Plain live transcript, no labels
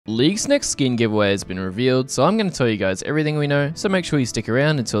League's next skin giveaway has been revealed, so I'm going to tell you guys everything we know, so make sure you stick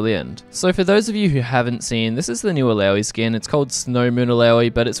around until the end. So for those of you who haven't seen, this is the new Alawi skin. It's called Snow Moon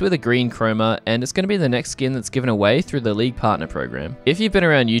Alawi, but it's with a green chroma, and it's going to be the next skin that's given away through the League Partner Program. If you've been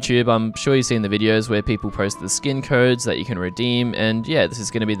around YouTube, I'm sure you've seen the videos where people post the skin codes that you can redeem, and yeah, this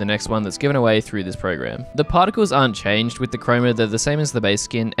is going to be the next one that's given away through this program. The particles aren't changed with the chroma, they're the same as the base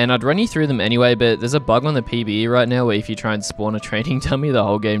skin, and I'd run you through them anyway, but there's a bug on the PBE right now where if you try and spawn a training dummy, the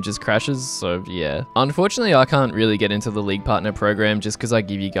whole game just crashes, so yeah. Unfortunately, I can't really get into the League Partner Program just because I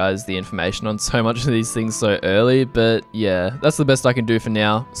give you guys the information on so much of these things so early, but yeah, that's the best I can do for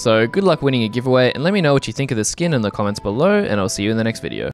now. So good luck winning a giveaway, and let me know what you think of the skin in the comments below, and I'll see you in the next video.